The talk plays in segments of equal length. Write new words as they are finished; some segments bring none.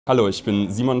Hallo, ich bin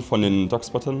Simon von den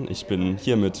DOK-Spottern. Ich bin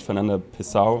hier mit Fernanda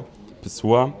Pessoa.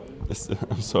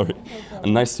 I'm sorry.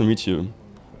 Nice to meet you.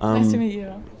 Nice to meet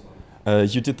you.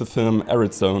 You did the film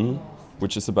Arid,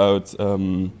 which is about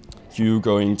you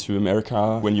going to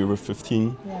America when you were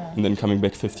 15 and then coming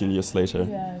back 15 years later.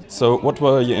 Yeah. So what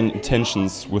were your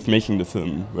intentions with making the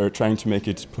film? Were you trying to make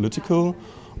it political,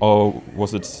 or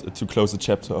was it to close a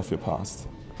chapter of your past?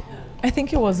 I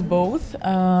think it was both.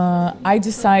 I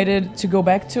decided to go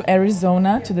back to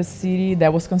Arizona, to the city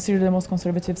that was considered the most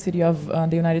conservative city of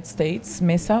the United States,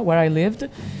 Mesa, where I lived.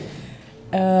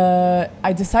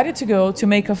 I decided to go to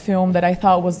make a film that I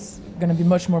thought was going to be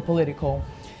much more political.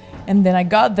 And then I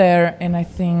got there, and I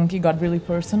think it got really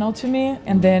personal to me.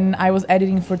 And then I was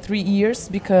editing for 3 years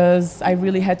because I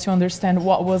really had to understand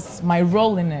what was my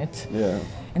role in it. Yeah.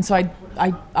 And so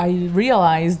I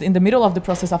realized in the middle of the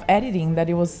process of editing that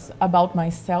it was about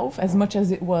myself as much as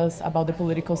it was about the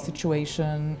political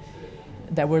situation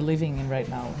that we're living in right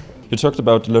now. You talked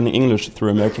about learning English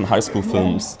through American high school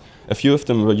films. A few of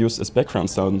them were used as background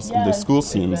sounds in the school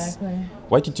scenes. Exactly.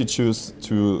 Why did you choose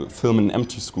to film in an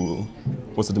empty school?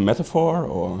 Was it a metaphor,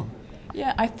 or?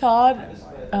 Yeah, I thought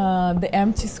the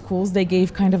empty schools, they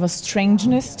gave kind of a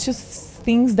strangeness to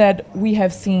things that we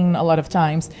have seen a lot of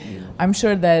times. I'm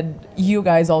sure that you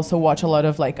guys also watch a lot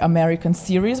of like American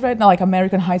series right now, like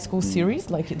American high school series.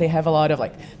 Like they have a lot of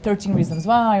like 13 Reasons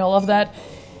Why, all of that.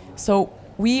 So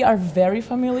we are very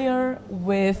familiar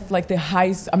with like the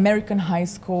American high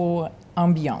school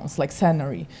ambiance, like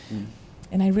scenery.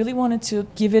 And I really wanted to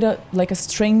give it a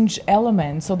strange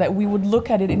element so that we would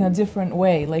look at it in a different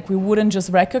way. Like we wouldn't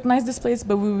just recognize this place,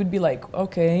 but we would be like,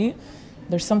 okay,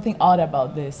 there's something odd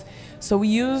about this. So we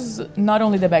use not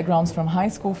only the backgrounds from high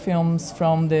school films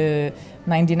from the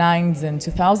 99s and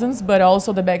 2000s, but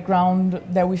also the background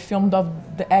that we filmed of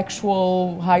the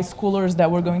actual high schoolers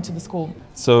that were going to the school.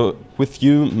 So with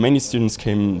you, many students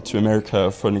came to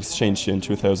America for an exchange year in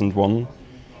 2001.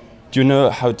 Do you know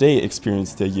how they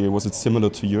experienced their year? Was it similar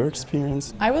to your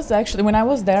experience? I was actually, when I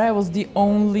was there, I was the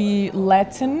only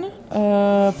Latin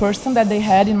person that they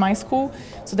had in my school.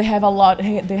 So they had a lot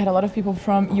of people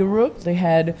from Europe. They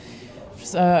had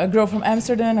a girl from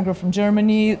Amsterdam, a girl from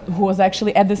Germany, who was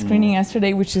actually at the screening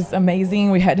yesterday, which is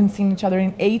amazing. We hadn't seen each other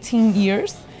in 18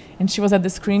 years, and she was at the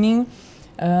screening.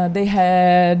 They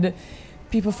had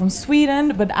people from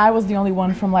Sweden, but I was the only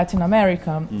one from Latin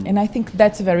America. And I think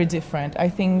that's very different. I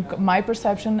think my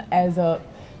perception as a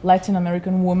Latin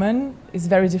American woman is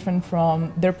very different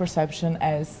from their perception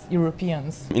as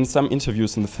Europeans. In some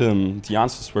interviews in the film, the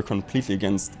answers were completely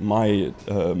against my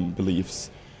beliefs.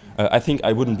 I think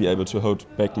I wouldn't be able to hold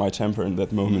back my temper in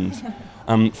that moment.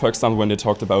 For example, when they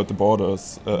talked about the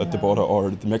borders, at the border, or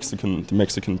the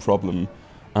Mexican problem,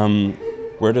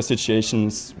 were there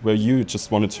situations where you just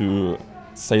wanted to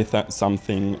say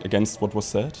something against what was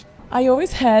said? I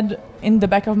always had in the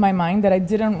back of my mind that I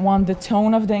didn't want the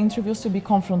tone of the interviews to be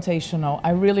confrontational.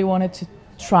 I really wanted to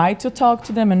try to talk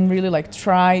to them and really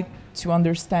try to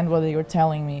understand what they were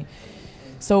telling me.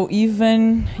 So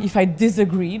even if I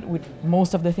disagreed with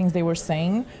most of the things they were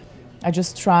saying, I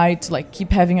just tried to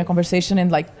keep having a conversation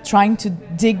and trying to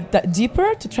dig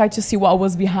deeper to try to see what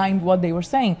was behind what they were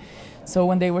saying. So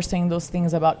when they were saying those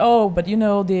things about, oh, but you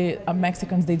know, the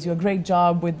Mexicans, they do a great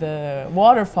job with the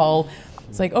waterfall.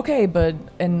 It's like, okay,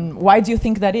 and why do you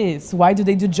think that is? Why do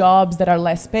they do jobs that are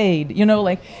less paid? You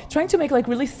know, trying to make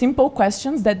really simple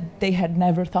questions that they had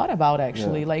never thought about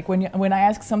actually. Yeah. When I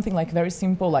asked something very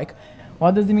simple,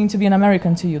 what does it mean to be an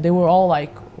American to you? They were all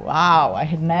like, wow, I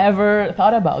had never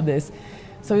thought about this.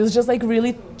 So it was just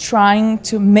really trying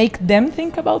to make them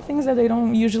think about things that they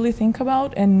don't usually think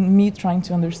about, and me trying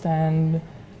to understand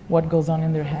what goes on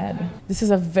in their head. This is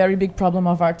a very big problem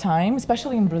of our time,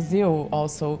 especially in Brazil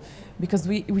also, because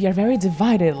we are very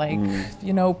divided.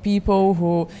 You know, people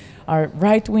who are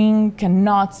right-wing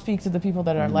cannot speak to the people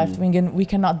that are left-wing, and we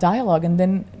cannot dialogue. And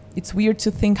then it's weird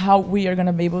to think how we are going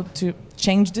to be able to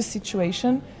change this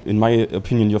situation. In my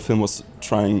opinion, your film was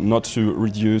trying not to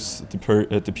reduce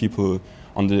the people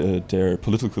on their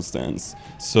political stance.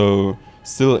 So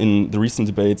still in the recent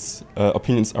debates,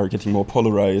 opinions are getting more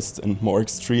polarized and more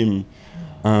extreme.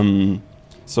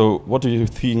 So what do you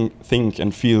think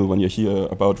and feel when you hear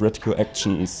about radical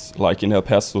actions like in El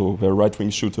Paso, where a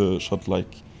right-wing shooter shot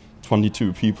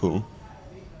 22 people?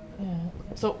 Yeah.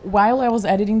 So while I was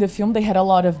editing the film, they had a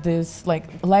lot of this.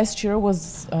 Last year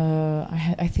was,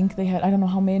 I think they had, I don't know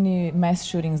how many mass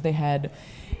shootings they had.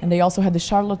 And they also had the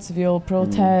Charlottesville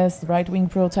protests, right-wing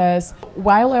protests.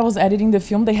 While I was editing the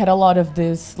film, they had a lot of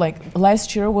this.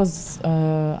 Last year was,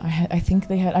 I think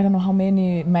they had, I don't know how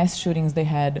many mass shootings they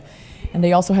had. And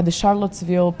they also had the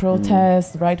Charlottesville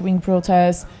protests, right-wing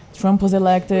protests. Trump was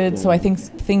elected, so I think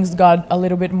things got a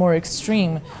little bit more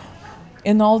extreme.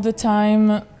 And all the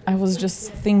time, I was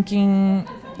just thinking,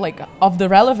 like, of the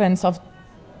relevance of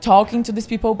talking to these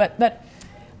people, but that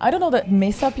I don't know that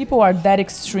Mesa people are that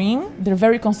extreme. They're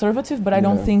very conservative, but I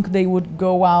don't think they would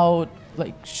go out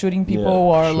like shooting people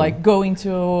or like going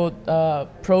to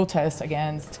protest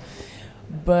against.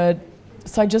 But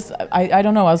so I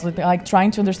don't know. I was like trying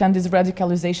to understand this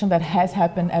radicalization that has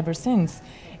happened ever since,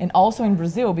 and also in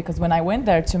Brazil, because when I went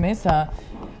there to Mesa,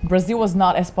 Brazil was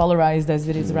not as polarized as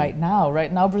it is right now.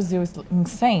 Right now, Brazil is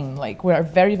insane. Like, we are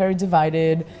very, very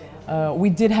divided. We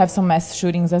did have some mass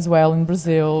shootings as well in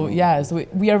Brazil. Yes,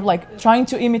 we are like trying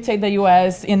to imitate the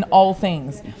US in all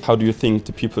things. How do you think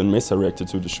the people in Mesa reacted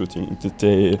to the shooting? Did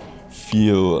they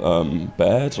feel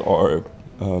bad, or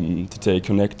did they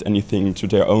connect anything to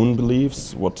their own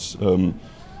beliefs? What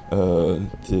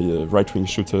the right-wing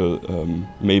shooter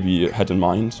maybe had in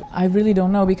mind? I really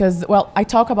don't know, because, well, I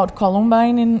talk about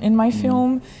Columbine in my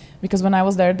film, because when I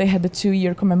was there, they had the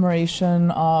 2-year commemoration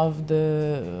of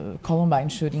the Columbine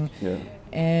shooting. Yeah.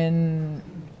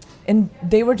 And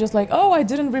they were just like, oh, I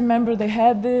didn't remember they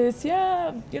had this.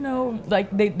 Yeah, you know,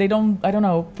 like they don't, I don't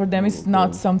know, for them it's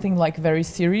not something like very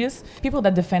serious. People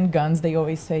that defend guns, they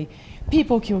always say,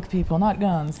 people kill people, not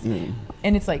guns.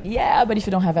 And it's like, yeah, but if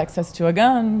you don't have access to a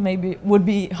gun, maybe it would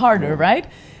be harder, right?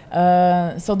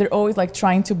 So they're always like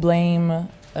trying to blame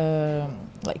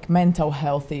like mental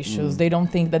health issues. They don't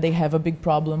think that they have a big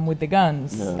problem with the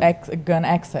guns, gun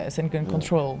access and gun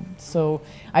control. So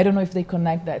I don't know if they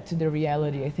connect that to the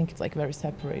reality. I think it's like very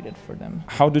separated for them.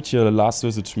 How did your last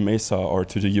visit to Mesa or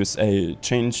to the USA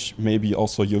change maybe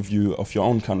also your view of your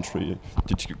own country?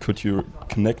 Could you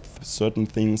connect certain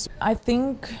things? I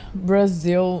think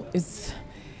Brazil is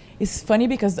funny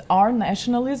because our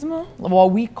nationalism, what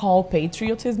we call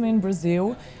patriotism in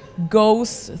Brazil,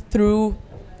 goes through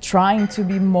trying to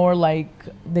be more like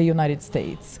the United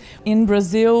States. In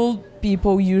Brazil,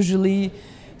 people usually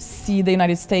see the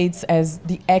United States as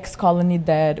the ex-colony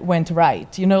that went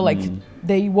right, you know, like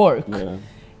they work.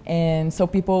 And so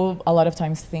people a lot of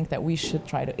times think that we should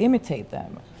try to imitate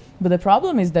them. But the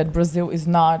problem is that Brazil is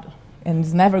not and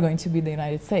is never going to be the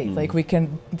United States. Like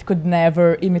could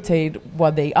never imitate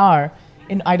what they are.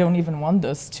 And I don't even want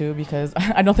us to, because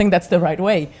I don't think that's the right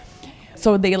way.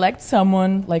 So they elect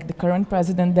someone like the current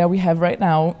president that we have right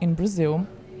now in Brazil,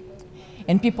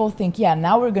 and people think, yeah,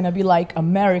 now we're going to be like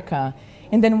America.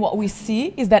 And then what we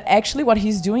see is that actually what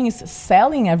he's doing is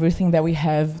selling everything that we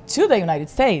have to the United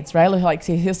States, right? Like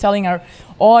he's selling our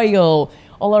oil,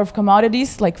 all our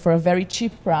commodities, like for a very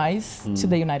cheap price to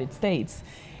the United States.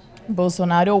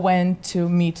 Bolsonaro went to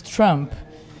meet Trump,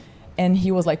 and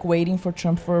he was like waiting for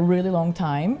Trump for a really long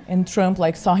time, and Trump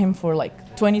like saw him for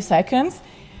like 20 seconds.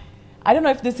 I don't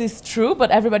know if this is true, but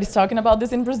everybody's talking about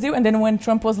this in Brazil. And then when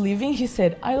Trump was leaving, he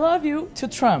said, I love you, to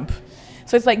Trump.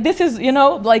 So it's like, this is, you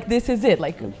know, like this is it.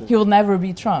 Like, he will never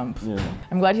be Trump.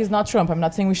 I'm glad he's not Trump. I'm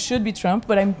not saying we should be Trump,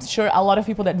 but I'm sure a lot of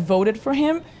people that voted for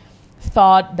him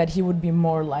thought that he would be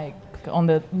more like on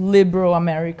the liberal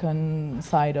American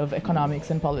side of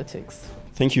economics and politics.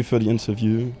 Thank you for the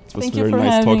interview. It was Thank very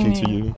nice talking to you.